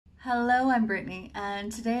Hello, I'm Brittany,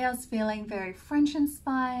 and today I was feeling very French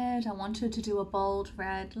inspired. I wanted to do a bold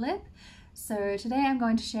red lip. So today I'm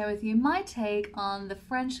going to share with you my take on the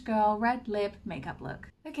French girl red lip makeup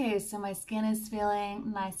look. Okay, so my skin is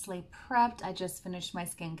feeling nicely prepped. I just finished my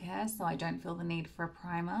skincare, so I don't feel the need for a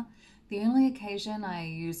primer. The only occasion I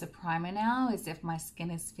use a primer now is if my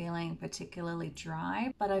skin is feeling particularly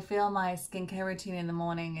dry, but I feel my skincare routine in the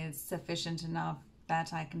morning is sufficient enough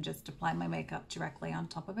that I can just apply my makeup directly on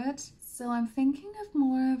top of it. So I'm thinking of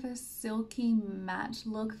more of a silky matte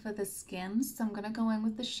look for the skin. So I'm gonna go in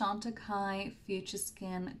with the Chantecaille Future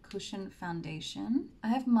Skin Cushion Foundation. I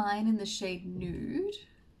have mine in the shade Nude.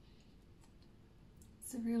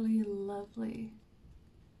 It's a really lovely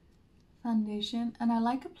foundation, and I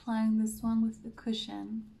like applying this one with the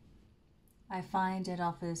cushion. I find it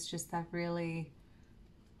offers just that really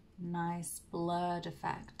nice blurred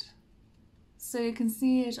effect. So you can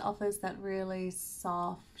see it offers that really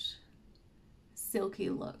soft,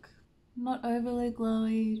 silky look. Not overly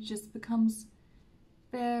glowy, just becomes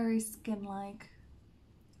very skin-like,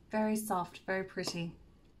 very soft, very pretty.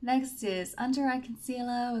 Next is under eye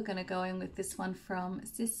concealer. We're going to go in with this one from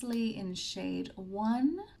SISLEY in shade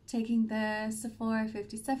 1. Taking the Sephora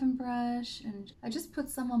 57 brush, and I just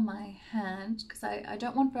put some on my hand because I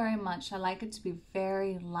don't want very much. I like it to be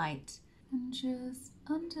very light. And just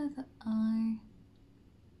under the eye.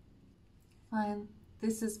 Fine,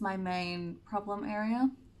 this is my main problem area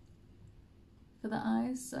for the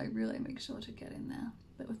eyes, so I really make sure to get in there,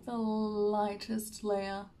 but with the lightest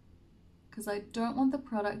layer, because I don't want the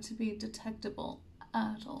product to be detectable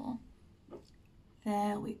at all.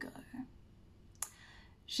 There we go.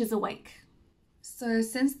 She's awake. So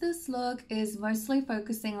since this look is mostly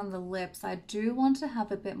focusing on the lips, I do want to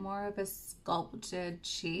have a bit more of a sculpted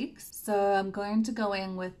cheeks. So I'm going to go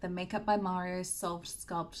in with the Makeup by Mario Soft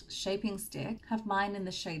Sculpt Shaping Stick. Have mine in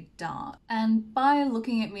the shade Dark. And by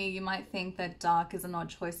looking at me, you might think that dark is an odd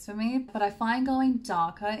choice for me, but I find going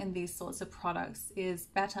darker in these sorts of products is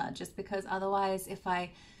better, just because otherwise if I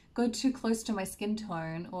go too close to my skin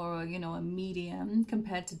tone, or you know, a medium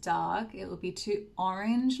compared to dark, it would be too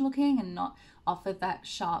orange looking and not offer that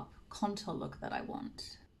sharp contour look that I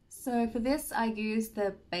want. So for this I use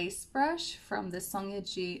the base brush from the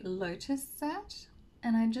Songyuji Lotus set,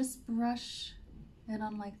 and I just brush it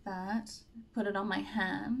on like that, put it on my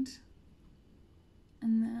hand,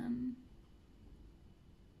 and then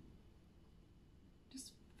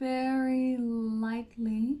just very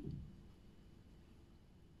lightly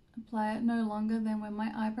apply it, no longer than where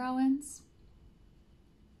my eyebrow ends.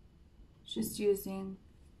 Just using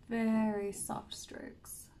very soft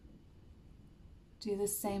strokes. Do the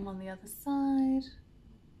same on the other side.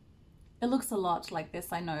 It looks a lot like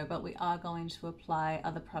this, I know, but we are going to apply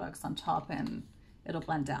other products on top and it'll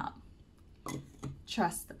blend out.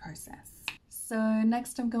 Trust the process. So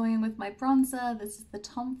next I'm going in with my bronzer. This is the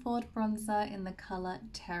Tom Ford bronzer in the color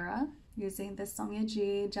Terra, using the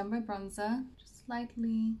Songyuji Jumbo Bronzer. Just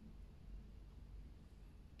lightly.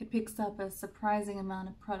 It picks up a surprising amount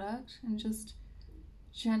of product, and just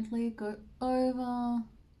gently go over a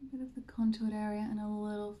bit of the contoured area and a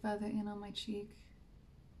little further in on my cheek.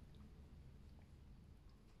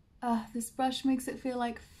 This brush makes it feel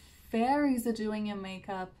like fairies are doing your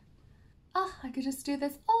makeup. I could just do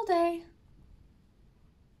this all day.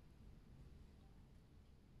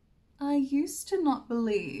 I used to not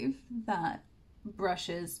believe that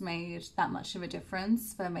brushes made that much of a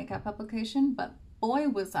difference for makeup application, but boy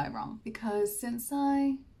was I wrong, because since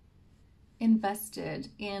I invested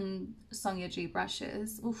in Songyuji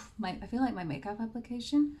brushes, I feel like my makeup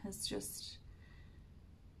application has just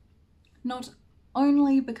not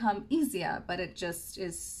only become easier, but it just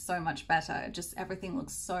is so much better. Just everything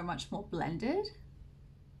looks so much more blended.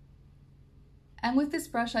 And with this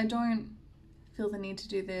brush, I don't feel the need to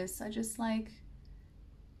do this. I just like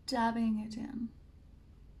dabbing it in.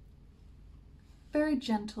 Very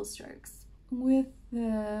gentle strokes. With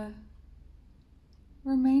the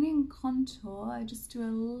remaining contour, I just do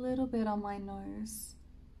a little bit on my nose.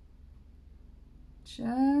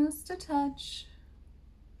 Just a touch.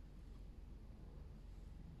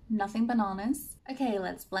 Nothing bananas. Okay,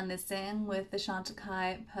 let's blend this in with the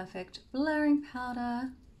Chantecaille Perfect Blurring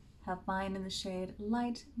Powder. Have mine in the shade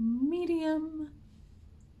Light Medium.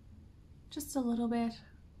 Just a little bit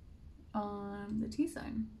on the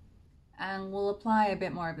T-zone. And we'll apply a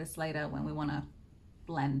bit more of this later when we want to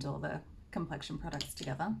blend all the complexion products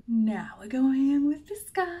together. Now we're going in with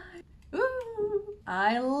this guy. Ooh,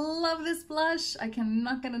 I love this blush. I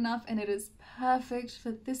cannot get enough, and it is perfect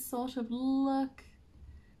for this sort of look.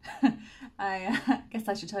 I guess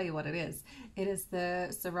I should tell you what it is. It is the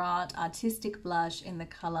SURRATT Artistic Blush in the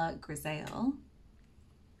color Grisaille.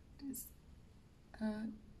 It is a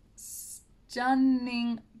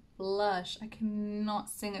stunning blush. I cannot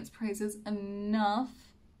sing its praises enough.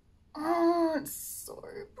 Oh, it's so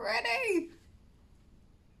pretty.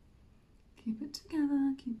 Keep it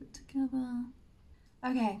together, keep it together.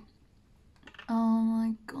 Okay. Oh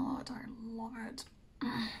my god, I love it.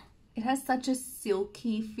 It has such a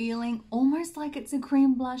silky feeling, almost like it's a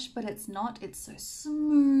cream blush, but it's not. It's so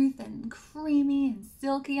smooth and creamy and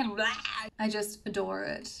silky and blah. I just adore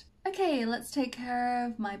it. Okay, let's take care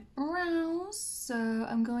of my brows. So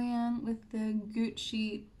I'm going in with the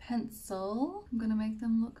Gucci pencil. I'm gonna make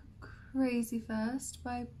them look crazy first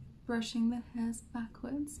by brushing the hairs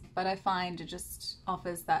backwards. But I find it just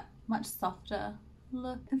offers that much softer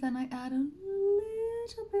look. And then I add a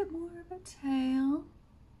little bit more of a tail.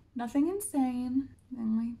 Nothing insane.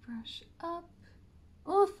 Then we brush up.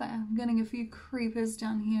 Oof, I'm getting a few creepers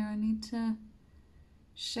down here. I need to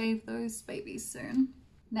shave those babies soon.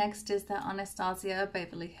 Next is the Anastasia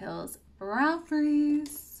Beverly Hills Brow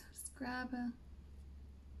Freeze. Just grab a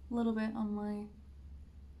little bit on my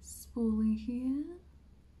spoolie here.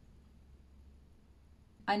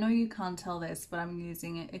 I know you can't tell this, but I'm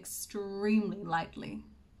using it extremely lightly.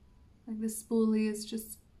 Like the spoolie is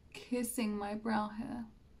just kissing my brow hair.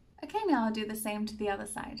 Okay, now I'll do the same to the other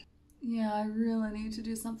side. Yeah, I really need to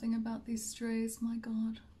do something about these strays, my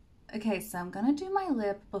god. Okay, so I'm gonna do my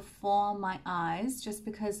lip before my eyes just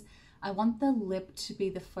because I want the lip to be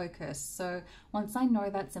the focus. So once I know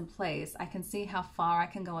that's in place, I can see how far I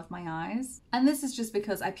can go with my eyes. And this is just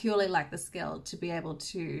because I purely lack the skill to be able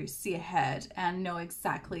to see ahead and know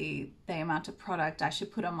exactly the amount of product I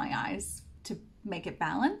should put on my eyes to make it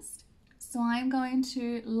balanced. So I'm going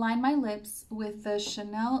to line my lips with the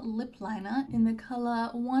Chanel lip liner in the color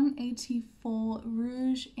 184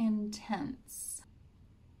 Rouge Intense.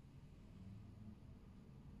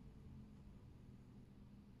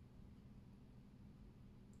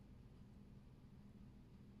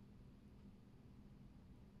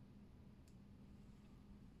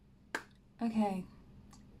 Okay,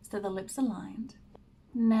 so the lips are lined.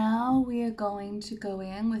 Now we are going to go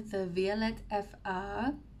in with the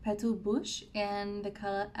VIOLETTEFR Petal Bouche in the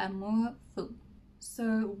color Amour Fou.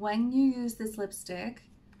 So when you use this lipstick,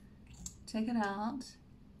 take it out,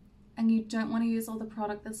 and you don't want to use all the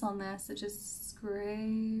product that's on there, so just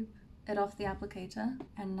scrape it off the applicator.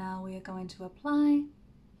 And now we are going to apply.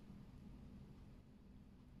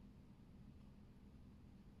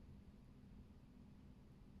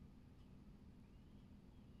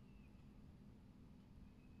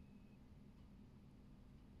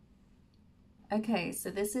 Okay, so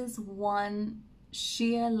this is one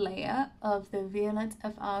sheer layer of the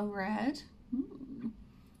VIOLETTEFR red.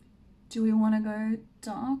 Do we want to go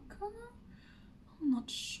darker? I'm not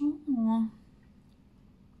sure.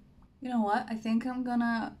 You know what? I think I'm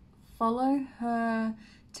gonna follow her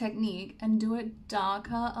technique and do it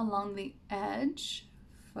darker along the edge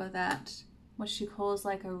for that, what she calls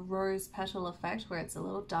like a rose petal effect, where it's a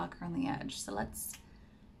little darker on the edge. So let's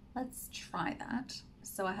try that.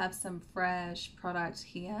 So I have some fresh product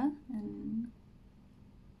here, and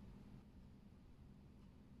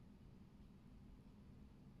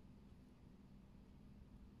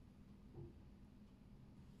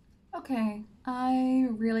okay, I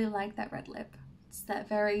really like that red lip. It's that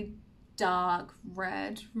very dark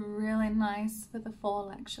red, really nice for the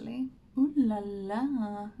fall actually. Ooh la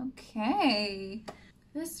la, okay.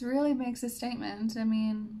 This really makes a statement. I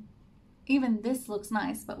mean, even this looks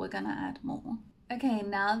nice, but we're gonna add more. Okay,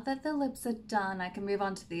 now that the lips are done, I can move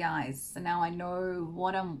on to the eyes. So now I know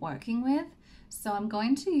what I'm working with. So I'm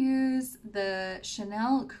going to use the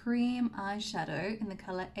Chanel Cream eyeshadow in the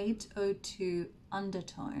color 802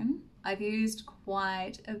 Undertone. I've used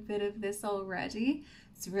quite a bit of this already.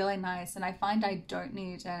 It's really nice, and I find I don't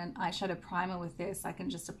need an eyeshadow primer with this. I can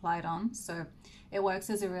just apply it on. So it works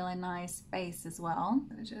as a really nice base as well. I'm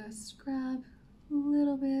gonna just grab a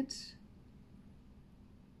little bit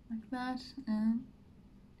like that, and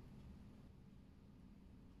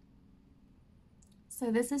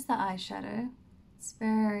so this is the eyeshadow. It's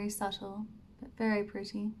very subtle but very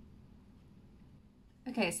pretty.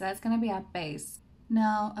 Okay, so that's going to be our base.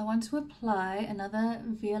 Now I want to apply another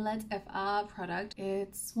VIOLETTEFR product.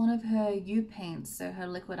 It's one of her U paints, so her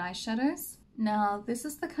liquid eyeshadows. Now this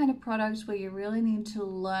is the kind of product where you really need to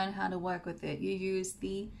learn how to work with it. You use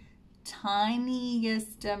the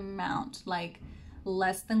tiniest amount, like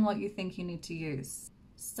less than what you think you need to use.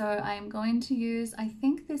 So I'm going to use, I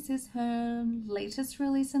think this is her latest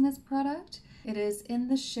release in this product. It is in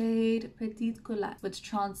the shade Petite Culotte, which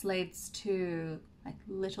translates to like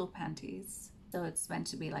little panties. So it's meant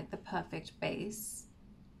to be like the perfect base.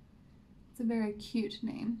 It's a very cute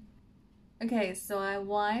name. Okay, so I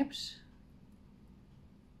wiped.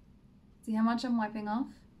 See how much I'm wiping off?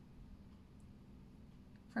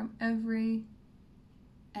 From every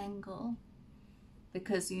angle,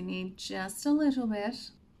 because you need just a little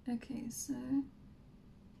bit. Okay, so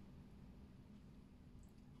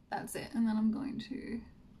that's it, and then I'm going to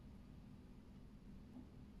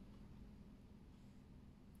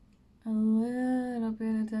a little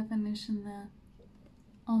bit of definition there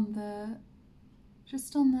on the,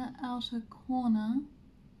 just on the outer corner,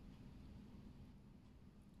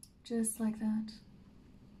 just like that.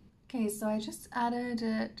 Okay, so I just added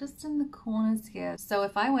it just in the corners here. So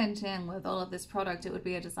if I went in with all of this product, it would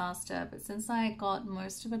be a disaster. But since I got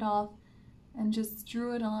most of it off and just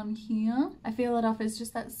drew it on here, I feel it offers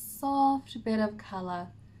just that soft bit of color,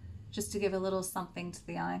 just to give a little something to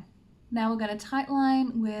the eye. Now we're going to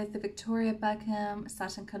tightline with the Victoria Beckham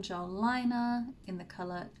Satin Control Liner in the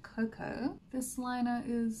color Cocoa. This liner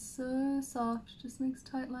is so soft, just makes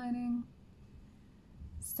tightlining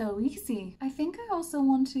so easy. I think I also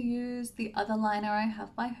want to use the other liner I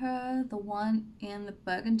have by her, the one in the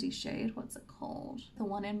burgundy shade. What's it called? The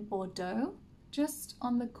one in Bordeaux. Just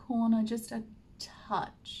on the corner, just a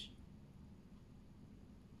touch.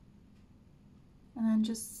 And then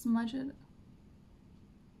just smudge it.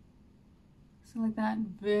 So like that,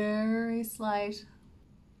 very slight.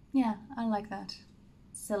 Yeah, I like that.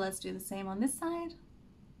 So let's do the same on this side.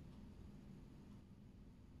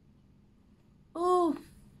 Oh,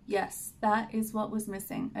 yes, that is what was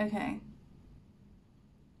missing. Okay.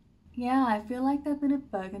 Yeah, I feel like that bit of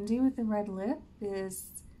burgundy with the red lip is,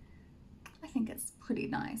 I think it's pretty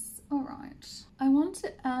nice. All right. I want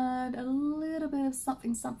to add a little bit of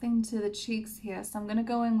something to the cheeks here. So I'm going to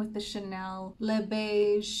go in with the Chanel Le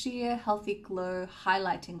Beige Sheer Healthy Glow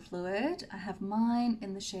Highlighting Fluid. I have mine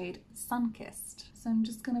in the shade Sunkissed. So I'm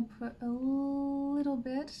just going to put a little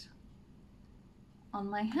bit on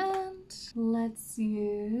my hand. Let's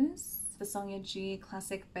use the Sonia G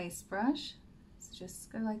Classic Base Brush. So just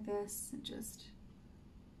go like this and just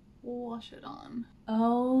wash it on.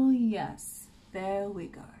 Oh yes, there we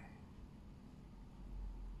go.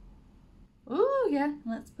 Ooh yeah,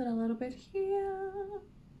 let's put a little bit here.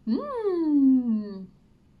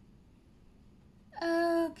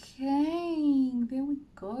 Okay, there we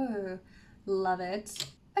go. Love it.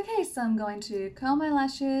 Okay, so I'm going to curl my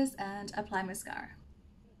lashes and apply mascara.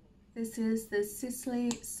 This is the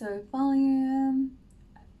Sisley So Volume.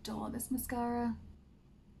 Adore this mascara.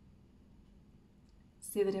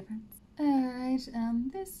 See the difference? Alright,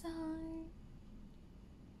 and this side.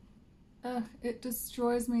 Ugh, it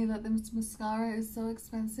destroys me that this mascara is so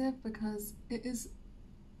expensive because it is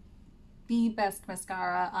the best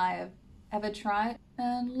mascara I have ever tried.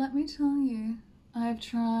 And let me tell you, I've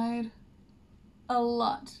tried a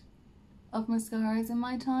lot of mascaras in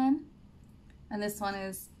my time, and this one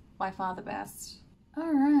is by far the best.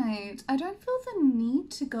 Alright, I don't feel the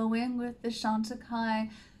need to go in with the Chantecaille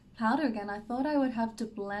powder again. I thought I would have to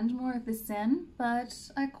blend more of this in, but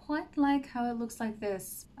I quite like how it looks like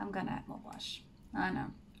this. I'm gonna add more blush. I know,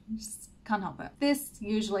 I just can't help it. This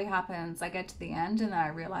usually happens, I get to the end and then I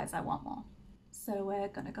realize I want more. So we're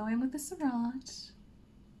gonna go in with the SURRATT,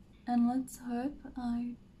 and let's hope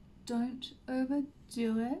I don't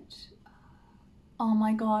overdo it. Oh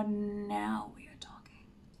my god, now we are talking.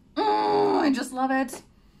 I just love it.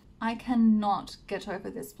 I cannot get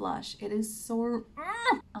over this blush. It is so...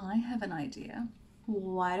 I have an idea.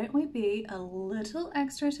 Why don't we be a little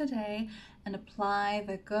extra today and apply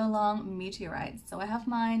the Guerlain Météorites? So I have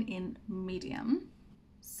mine in medium.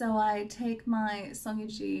 So I take my Sonia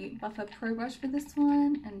G Buffer Pro Brush for this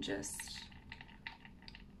one and just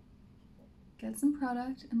get some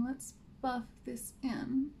product and let's buff this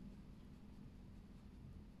in.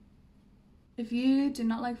 If you do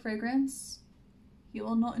not like fragrance, you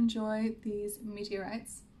will not enjoy these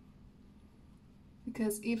Météorites,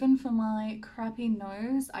 because even for my crappy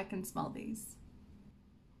nose, I can smell these.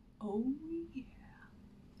 Oh yeah.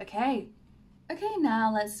 Okay,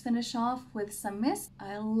 now let's finish off with some mist.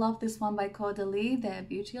 I love this one by CAUDALIE, their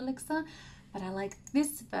Beauty Elixir, but I like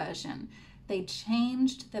this version. They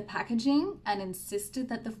changed the packaging and insisted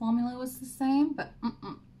that the formula was the same, but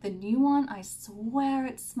the new one, I swear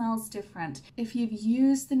it smells different. If you've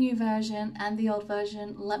used the new version and the old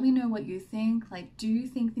version, let me know what you think. Like, do you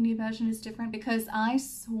think the new version is different? Because I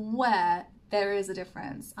swear there is a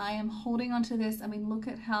difference. I am holding on to this. I mean, look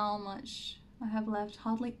at how much I have left.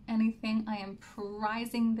 Hardly anything. I am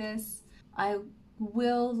prizing this. I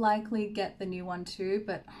will likely get the new one too,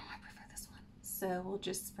 but I prefer this one. So we'll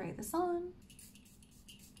just spray this on.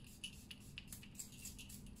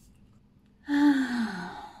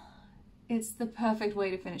 It's the perfect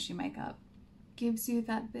way to finish your makeup. Gives you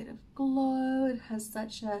that bit of glow. It has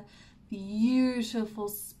such a beautiful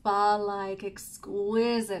spa-like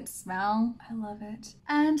exquisite smell. I love it.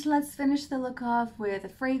 And let's finish the look off with a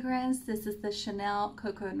fragrance. This is the Chanel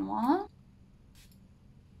Coco Noir.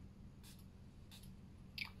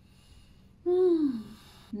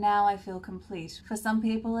 Now I feel complete. For some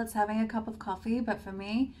people it's having a cup of coffee, but for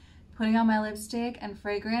me, putting on my lipstick and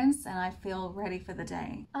fragrance and I feel ready for the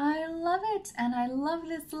day. I love it and I love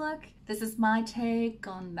this look. This is my take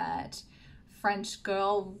on that French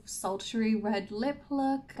girl sultry red lip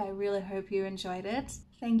look. I really hope you enjoyed it.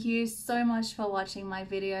 Thank you so much for watching my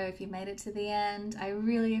video. If you made it to the end, I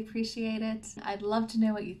really appreciate it. I'd love to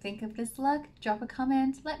know what you think of this look. Drop a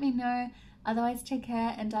comment, let me know. Otherwise, take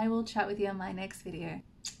care and I will chat with you on my next video.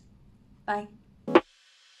 Bye.